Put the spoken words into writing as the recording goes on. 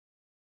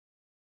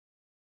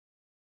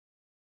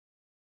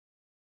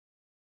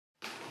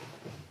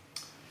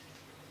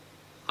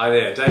Hi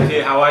there, Dave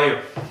here, how are you?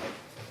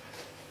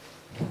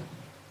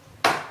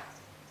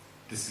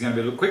 This is going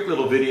to be a quick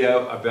little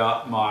video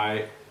about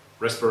my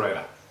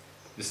respirator.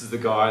 This is the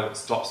guy that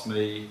stops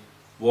me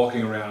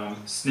walking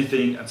around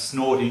sniffing and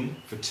snorting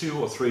for 2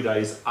 or 3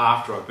 days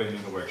after I've been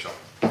in the workshop.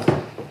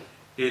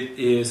 It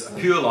is a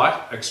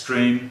Purelite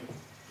Extreme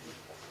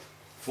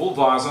full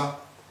visor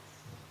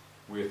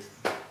with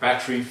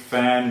battery,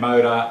 fan,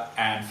 motor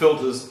and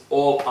filters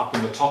all up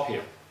in the top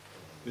here.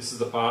 This is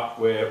the part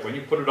where when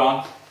you put it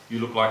on, you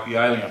look like the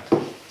alien.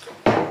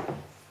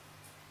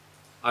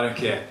 I don't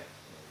care.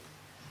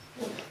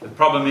 The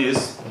problem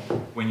is,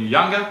 when you're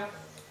younger,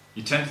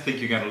 you tend to think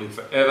you're going to live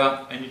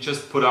forever and you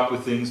just put up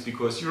with things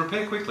because you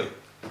repair quickly.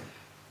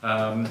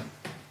 I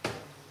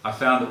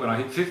found that when I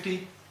hit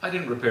 50, I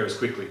didn't repair as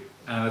quickly,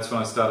 and that's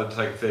when I started to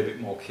take a fair bit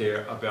more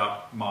care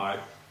about my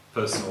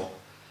personal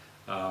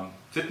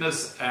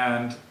fitness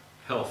and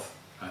health,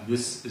 and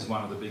this is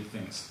one of the big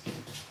things.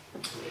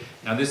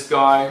 Now this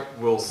guy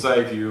will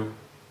save your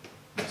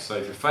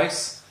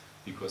face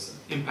because it's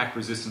an impact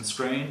resistant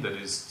screen that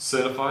is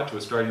certified to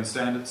Australian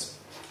standards.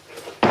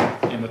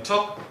 In the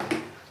top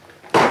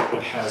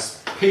it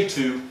has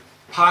P2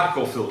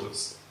 particle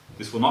filters.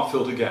 This will not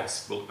filter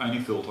gas, will only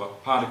filter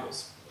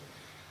particles.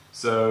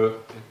 So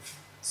it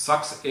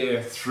sucks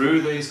air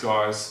through these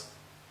guys,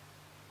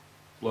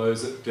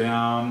 blows it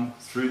down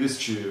through this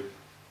tube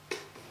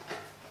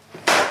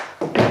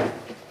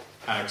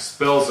and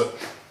expels it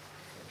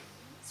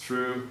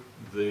through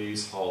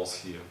these holes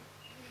here.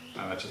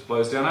 And that just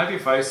blows down over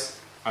your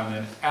face and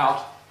then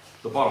out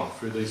the bottom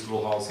through these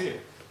little holes here,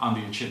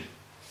 under your chin.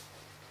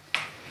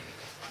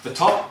 The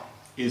top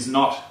is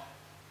not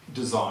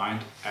designed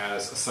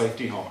as a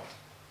safety helmet,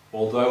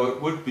 although it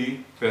would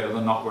be better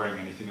than not wearing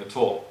anything at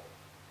all.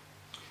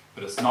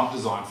 But it's not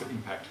designed for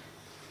impact.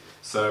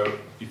 So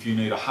if you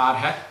need a hard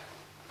hat,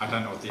 I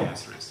don't know what the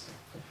answer is.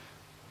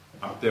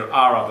 There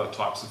are other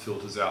types of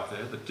filters out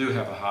there that do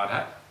have a hard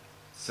hat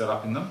set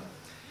up in them,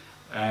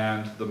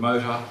 and the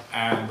motor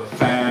and the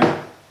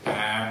fan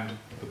and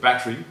the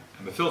battery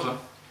and the filter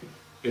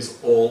is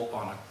all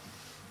on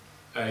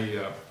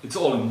it's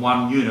all in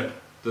one unit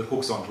that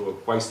hooks onto a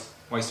waist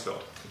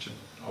belt, which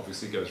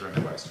obviously goes around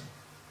the waist.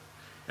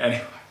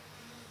 Anyway,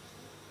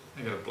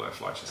 I got a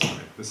blowfly just on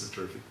me. This is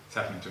terrific. It's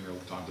happening to me all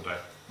the time today.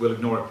 We'll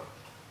ignore it.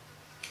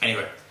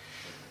 Anyway,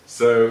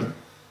 so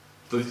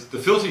the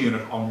filter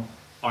unit on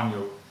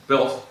your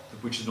belt,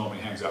 which normally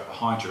hangs out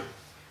behind you,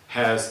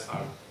 has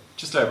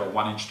just over a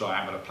 1-inch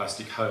diameter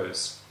plastic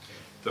hose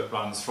that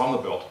runs from the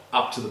belt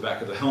up to the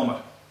back of the helmet.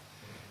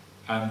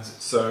 And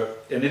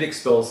it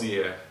expels the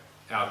air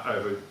out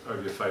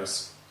over your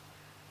face,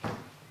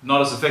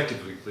 not as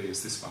effectively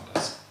as this one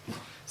does.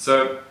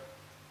 So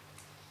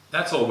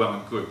that's all well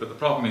and good, but the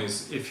problem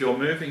is if you're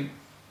moving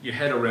your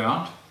head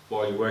around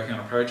while you're working on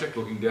a project,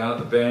 looking down at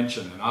the bench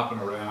and then up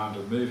and around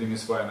and moving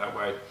this way and that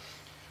way,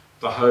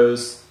 the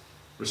hose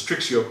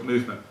restricts your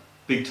movement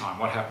big time.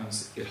 What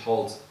happens? It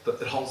holds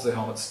the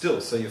helmet still,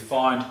 so you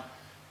find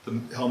the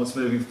helmet's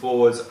moving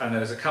forwards, and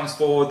as it comes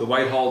forward the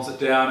weight holds it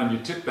down and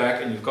you tip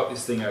back and you've got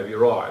this thing over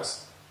your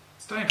eyes.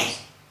 It's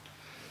dangerous.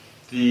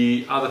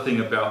 The other thing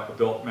about the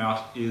belt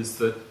mount is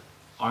that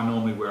I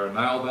normally wear a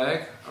nail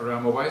bag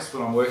around my waist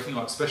when I'm working,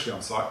 especially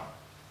on site,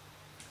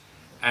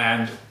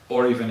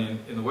 or even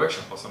in the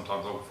workshop.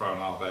 Sometimes I'll throw a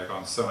nail bag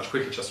on. It's so much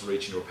quicker just to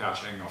reach into a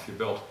pouch hanging off your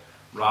belt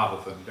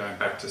rather than going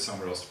back to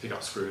somewhere else to pick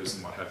up screws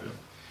and what have you.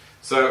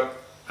 So,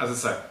 as I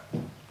say,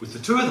 with the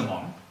two of them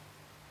on,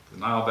 the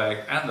nail bag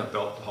and the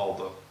belt to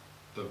hold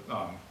the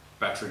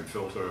battery and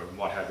filter and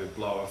what have you,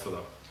 blower for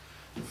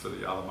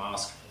the other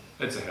mask,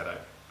 it's a headache.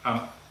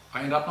 I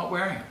end up not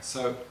wearing it.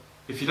 So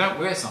if you don't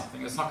wear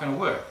something, it's not going to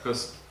work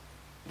because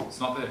it's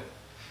not there.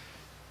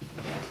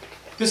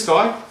 This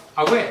guy,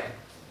 I wear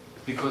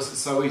because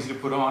it's so easy to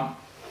put on,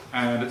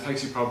 and it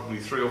takes you probably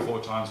 3 or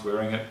 4 times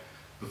wearing it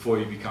before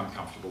you become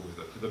comfortable with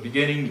it. At the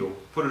beginning, you'll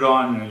put it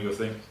on and you'll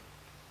think,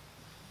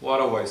 what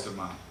a waste of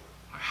money.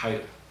 I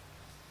hate it.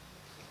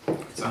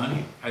 It's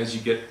only as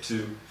you get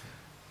to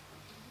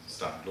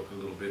start to look a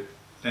little bit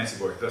fancy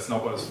boy. That's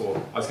not what it's for.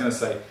 I was going to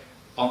say,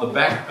 on the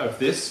back of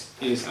this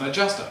is an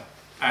adjuster,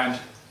 and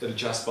it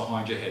adjusts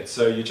behind your head.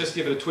 So you just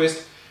give it a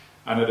twist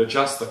and it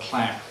adjusts the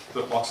clamp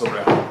that locks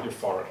around your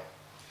forehead.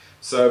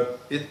 So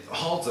it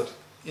holds it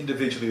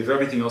individually with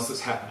everything else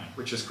that's happening,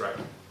 which is great.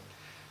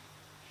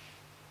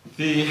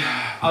 The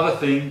other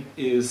thing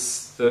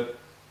is that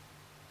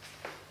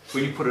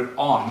when you put it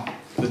on,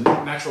 the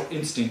natural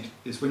instinct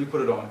is when you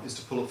put it on is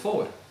to pull it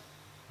forward.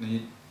 Now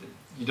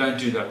you don't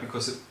do that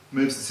because it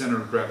moves the centre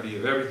of gravity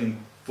of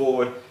everything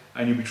forward,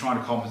 and you'll be trying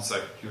to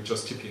compensate. You'll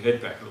just tip your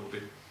head back a little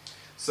bit.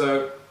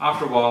 So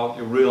after a while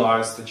you'll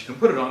realise that you can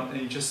put it on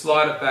and you just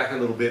slide it back a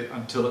little bit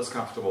until it's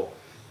comfortable.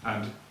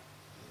 And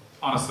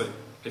honestly,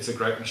 it's a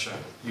great machine.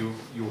 You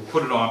will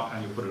put it on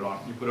and you put it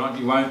on. You put it on.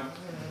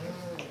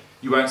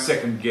 You won't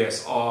second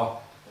guess. Oh,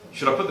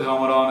 should I put the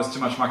helmet on? It's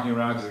too much mucking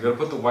around because I've got to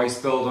put the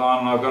waist belt on,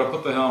 and I've got to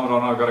put the helmet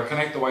on, I've got to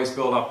connect the waist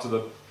belt up to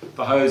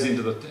the hose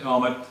into the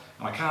helmet,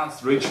 and I can't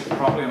reach it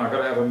properly, and I've got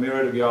to have a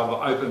mirror to be able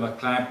to open the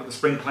clamp, the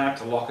spring clamp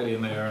to lock it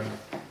in there,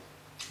 and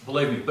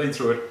believe me, been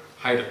through it,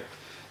 hate it.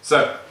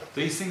 So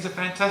these things are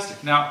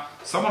fantastic. Now,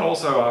 someone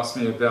also asked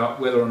me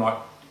about whether or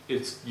not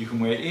you can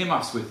wear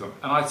earmuffs with them,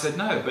 and I said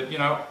no, but you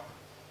know,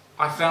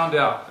 I found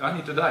out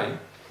only today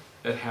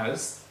it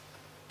has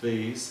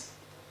these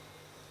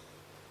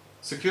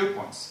secure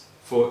points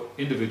for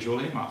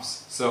individual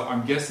earmuffs. So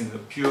I'm guessing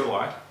that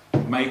Purelite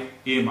make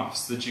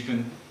earmuffs that you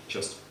can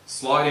just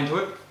slide into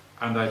it,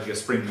 and they'd be a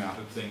spring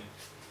mounted thing,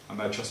 and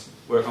they just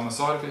work on the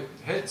side of your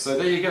head. So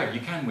there you go, you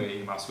can wear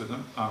earmuffs with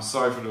them. I'm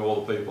sorry for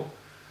all the people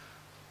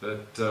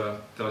that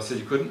I said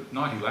you couldn't.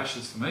 90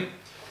 lashes for me.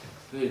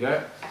 There you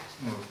go.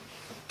 Oh,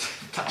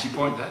 touchy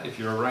point that if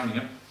you're arraigning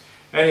it.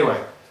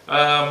 Anyway,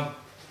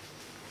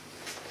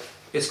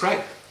 it's great.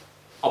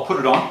 I'll put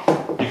it on.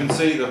 You can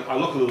see that I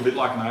look a little bit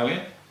like an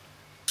alien.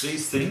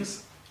 These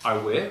things I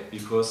wear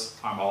because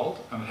I'm old,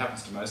 and it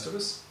happens to most of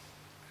us.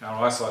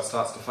 Our eyesight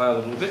starts to fail a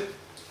little bit.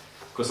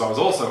 Because I was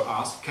also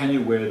asked, can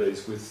you wear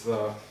these with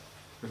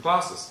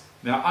glasses?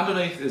 Now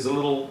underneath is a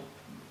little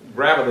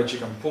grabber that you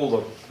can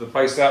pull the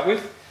base out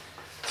with.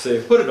 So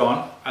you put it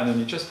on, and then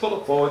you just pull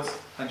it forwards,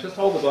 and just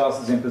hold the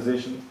glasses in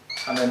position,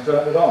 and then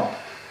turn it on.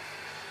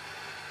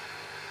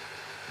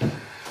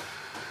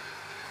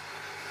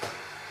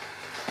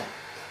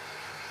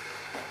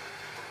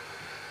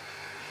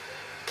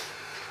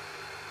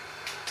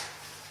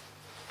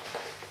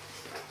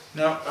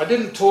 Now, I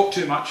didn't talk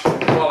too much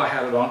while I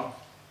had it on,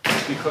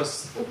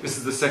 because this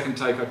is the second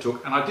take I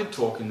took, and I did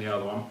talk in the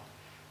other one,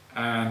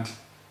 and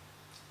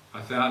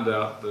I found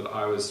out that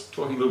I was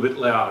talking a little bit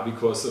louder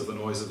because of the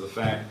noise of the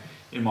fan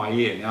in my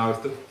ear. Now,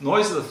 if the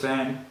noise of the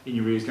fan in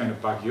your ear is going to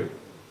bug you,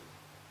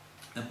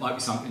 it might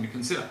be something to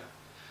consider.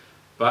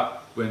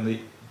 But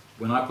when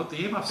I put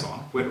the earmuffs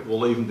on,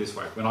 well, even this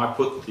way, when I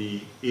put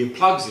the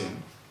earplugs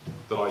in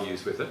that I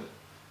use with it,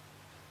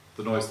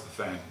 the noise of the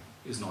fan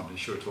is not an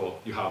issue at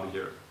all. You hardly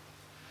hear it.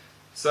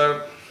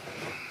 So,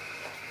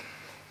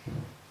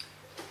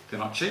 they're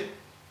not cheap,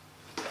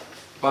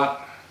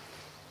 but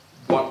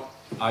what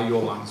are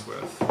your lungs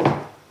worth?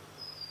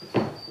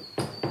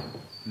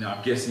 Now,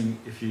 I'm guessing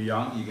if you're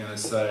young, you're going to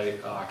say,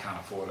 oh, I can't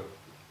afford it.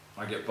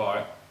 I get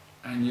by.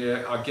 And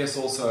yeah, I guess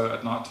also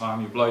at night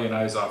time, you blow your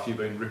nose after you've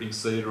been ripping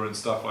cedar and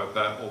stuff like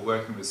that, or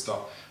working with stuff,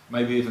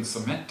 maybe even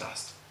cement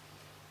dust.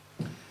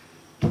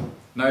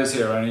 Nose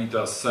hair only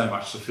does so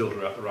much to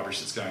filter out the rubbish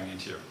that's going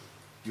into you.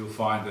 You'll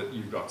find that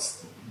you've got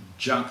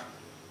junk.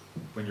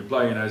 When you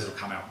blow your nose, it'll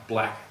come out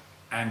black.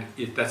 And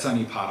that's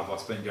only part of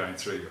what's been going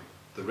through you.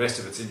 The rest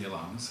of it's in your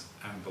lungs,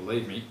 and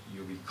believe me,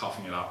 you'll be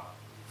coughing it up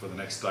for the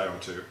next day or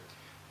two.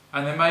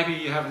 And then maybe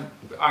you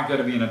aren't going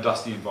to be in a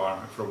dusty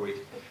environment for a week.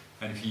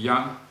 And if you're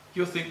young,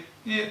 you'll think,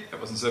 yeah, that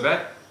wasn't so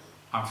bad.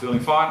 I'm feeling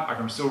fine, I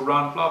can still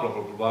run, blah, blah,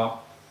 blah, blah, blah.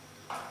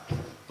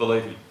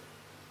 Believe me,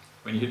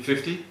 when you hit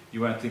 50,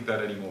 you won't think that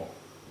anymore.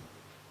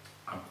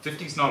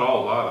 50's not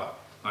old either.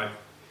 Like,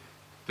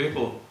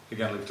 people are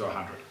going to live to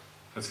 100.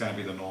 That's going to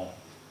be the norm.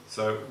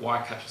 So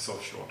why cut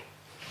yourself short?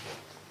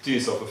 Do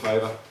yourself a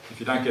favour. If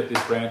you don't get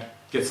this brand,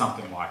 get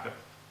something like it,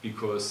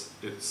 because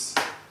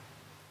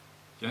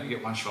you only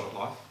get one shot at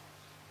life.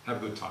 Have a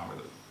good time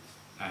with it,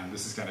 and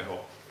this is going to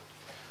help.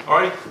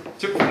 Alrighty,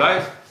 tip from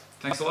Dave.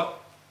 Thanks a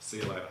lot. See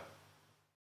you later.